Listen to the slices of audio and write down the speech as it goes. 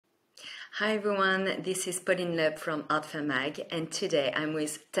Hi everyone, this is Pauline Leb from artfairmag, and today I'm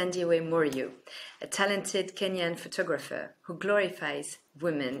with Thandiwe Muriu, a talented Kenyan photographer who glorifies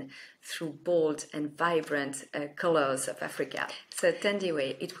women through bold and vibrant colors of Africa. So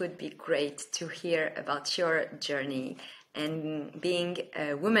Thandiwe, it would be great to hear about your journey and being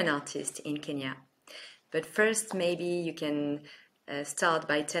a woman artist in Kenya. But first, maybe you can start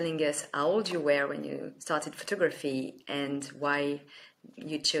by telling us how old you were when you started photography and why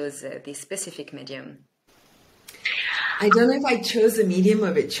you chose this specific medium. I don't know if I chose the medium or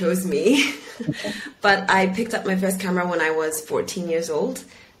if it chose me, but I picked up my first camera when I was 14 years old.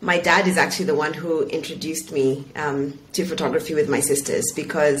 My dad is actually the one who introduced me to photography with my sisters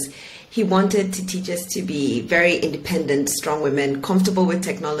because he wanted to teach us to be very independent, strong women, comfortable with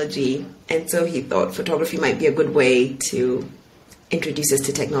technology. And so he thought photography might be a good way to introduce us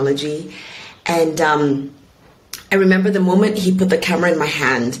to technology. And I remember the moment he put the camera in my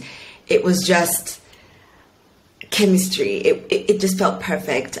hand, it was just chemistry. It just felt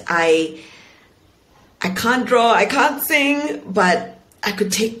perfect. I can't draw, I can't sing, but I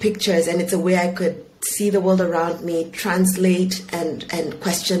could take pictures, and it's a way I could see the world around me, translate and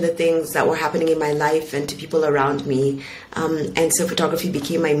question the things that were happening in my life and to people around me. And so photography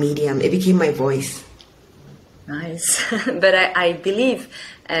became my medium. It became my voice. Nice. But I believe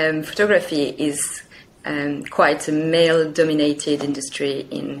photography is quite a male-dominated industry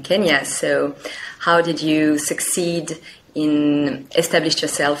in Kenya. So how did you succeed in establish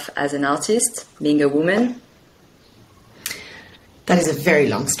yourself as an artist, being a woman? That is a very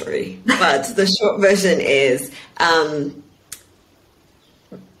long story, but the short version is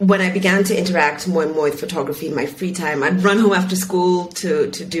when I began to interact more and more with photography in my free time, I'd run home after school to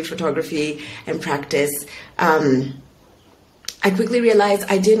do photography and practice. I quickly realized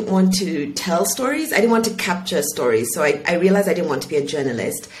I didn't want to tell stories. I didn't want to capture stories. So I realized I didn't want to be a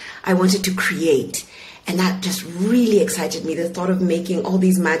journalist. I wanted to create. And that just really excited me. The thought of making all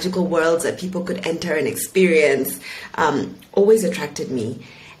these magical worlds that people could enter and experience always attracted me.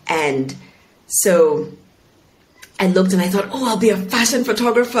 And so I looked and I thought, oh, I'll be a fashion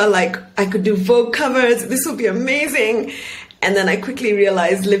photographer. Like I could do Vogue covers. This will be amazing. And then I quickly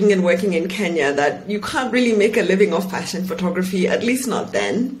realized, living and working in Kenya, that you can't really make a living off fashion photography, at least not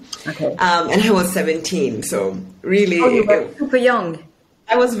then. Okay. And I was 17, so really... Oh, you were super young.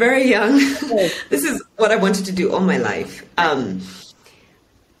 I was very young. Oh. This is what I wanted to do all my life.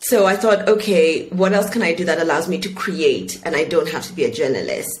 So I thought, okay, what else can I do that allows me to create and I don't have to be a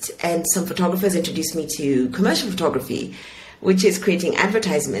journalist? And some photographers introduced me to commercial photography, which is creating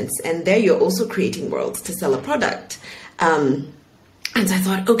advertisements. And there you're also creating worlds to sell a product. And so I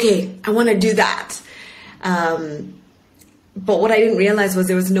thought, okay, I want to do that. But what I didn't realize was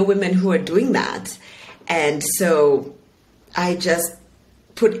there was no women who were doing that. And so I just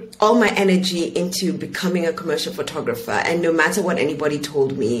put all my energy into becoming a commercial photographer. And no matter what anybody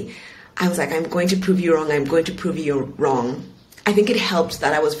told me, I was like, I'm going to prove you wrong. I'm going to prove you wrong. I think it helped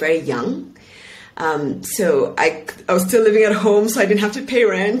that I was very young. So I was still living at home, so I didn't have to pay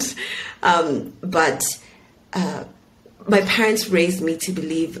rent. But my parents raised me to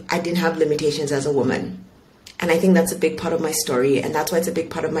believe I didn't have limitations as a woman. And I think that's a big part of my story. And that's why it's a big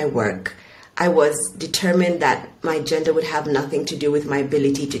part of my work. I was determined that my gender would have nothing to do with my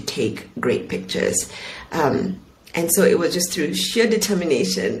ability to take great pictures. And so it was just through sheer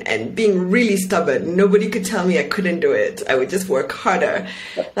determination and being really stubborn. Nobody could tell me I couldn't do it. I would just work harder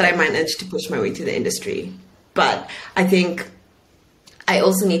that I managed to push my way to the industry. But I think I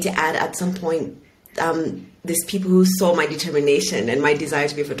also need to add at some point, there's people who saw my determination and my desire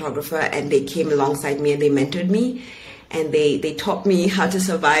to be a photographer, and they came alongside me and they mentored me, and they taught me how to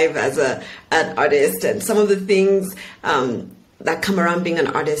survive as an artist, and some of the things that come around being an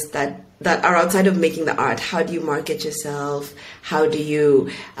artist that are outside of making the art. How do you market yourself? How do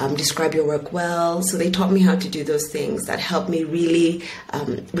you describe your work well? So they taught me how to do those things that helped me really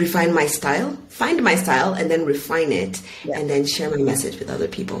refine my style, find my style, and then refine it, and then share my message with other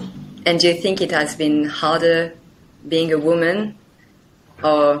people. And do you think it has been harder being a woman,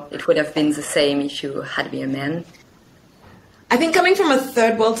 or it would have been the same if you had been a man? I think coming from a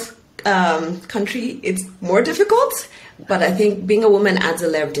third world country, it's more difficult. But I think being a woman adds a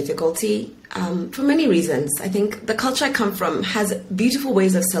layer of difficulty for many reasons. I think the culture I come from has beautiful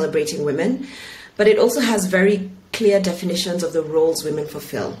ways of celebrating women, but it also has very clear definitions of the roles women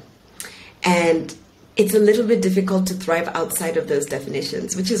fulfill. And it's a little bit difficult to thrive outside of those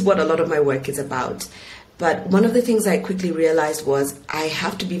definitions, which is what a lot of my work is about. But one of the things I quickly realized was I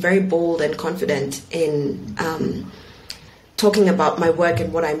have to be very bold and confident in talking about my work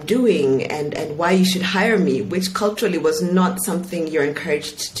and what I'm doing and why you should hire me, which culturally was not something you're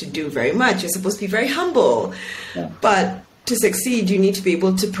encouraged to do very much. You're supposed to be very humble. Yeah. But to succeed, you need to be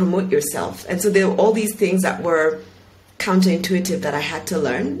able to promote yourself. And so there were all these things that were counterintuitive that I had to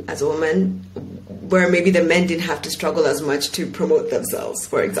learn as a woman, where maybe the men didn't have to struggle as much to promote themselves,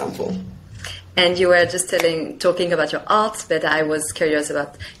 for example. And you were just talking about your art, but I was curious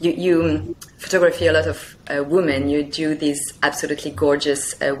about you photography a lot of women. You do these absolutely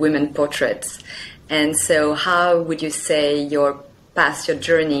gorgeous women portraits. And so how would you say your past, your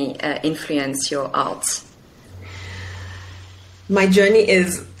journey influenced your art? My journey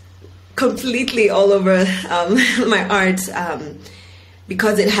is completely all over my art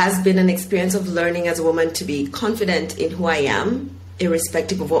because it has been an experience of learning as a woman to be confident in who I am,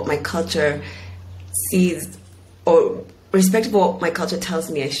 irrespective of what my culture sees or irrespective of what my culture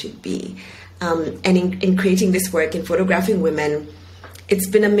tells me I should be. And in creating this work, in photographing women, it's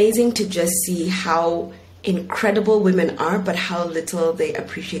been amazing to just see how incredible women are, but how little they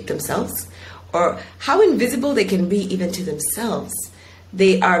appreciate themselves, or how invisible they can be even to themselves.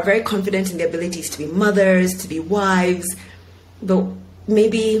 They are very confident in their abilities to be mothers, to be wives, but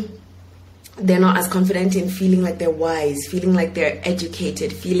maybe they're not as confident in feeling like they're wise, feeling like they're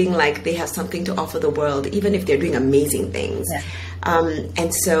educated, feeling like they have something to offer the world, even if they're doing amazing things. Yeah.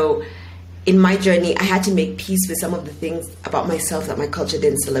 And so in my journey, I had to make peace with some of the things about myself that my culture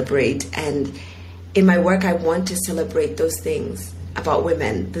didn't celebrate. And in my work, I want to celebrate those things about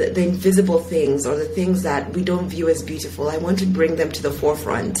women, the invisible things or the things that we don't view as beautiful. I want to bring them to the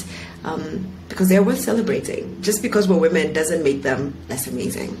forefront because they're worth celebrating. Just because we're women doesn't make them less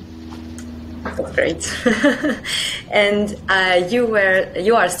amazing. That's great. And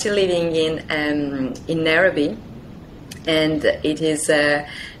you are still living in Nairobi, and it is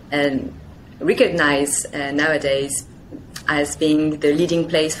recognized nowadays as being the leading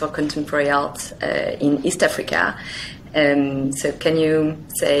place for contemporary art in East Africa. So can you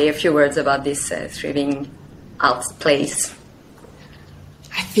say a few words about this thriving art place?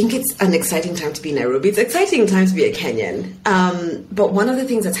 I think it's an exciting time to be in Nairobi. It's an exciting time to be a Kenyan. But one of the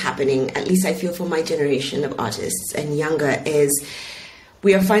things that's happening, at least I feel for my generation of artists and younger, is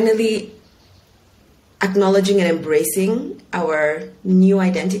we are finally acknowledging and embracing our new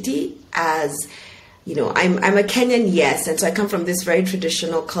identity as, you know, I'm a Kenyan, yes, and so I come from this very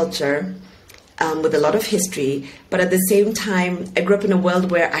traditional culture with a lot of history, but at the same time, I grew up in a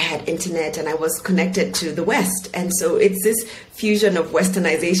world where I had internet and I was connected to the West. And so it's this fusion of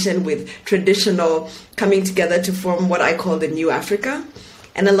Westernization with traditional coming together to form what I call the new Africa.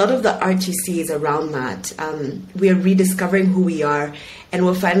 And a lot of the art you see is around that. We are rediscovering who we are. And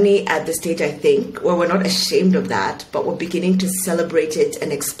we're finally at the stage, I think, where we're not ashamed of that, but we're beginning to celebrate it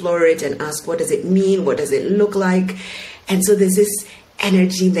and explore it and ask, what does it mean? What does it look like? And so there's this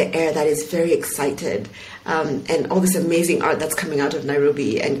energy in the air that is very excited, and all this amazing art that's coming out of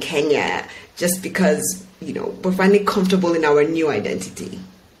Nairobi and Kenya, just because, you know, we're finally comfortable in our new identity.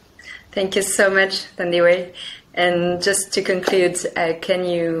 Thank you so much, Thandiwe. And just to conclude,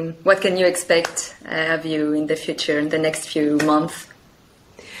 what can you expect of you in the future, in the next few months?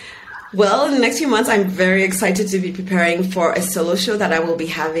 Well, in the next few months, I'm very excited to be preparing for a solo show that I will be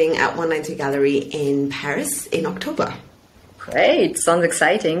having at 190 Gallery in Paris in October. Great, sounds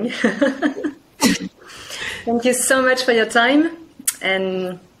exciting. Thank you so much for your time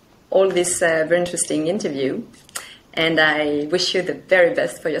and all this very interesting interview. And I wish you the very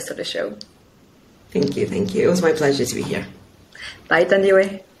best for your solo show. Thank you. It was my pleasure to be here. Bye,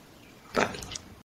 Thandiwe. Bye.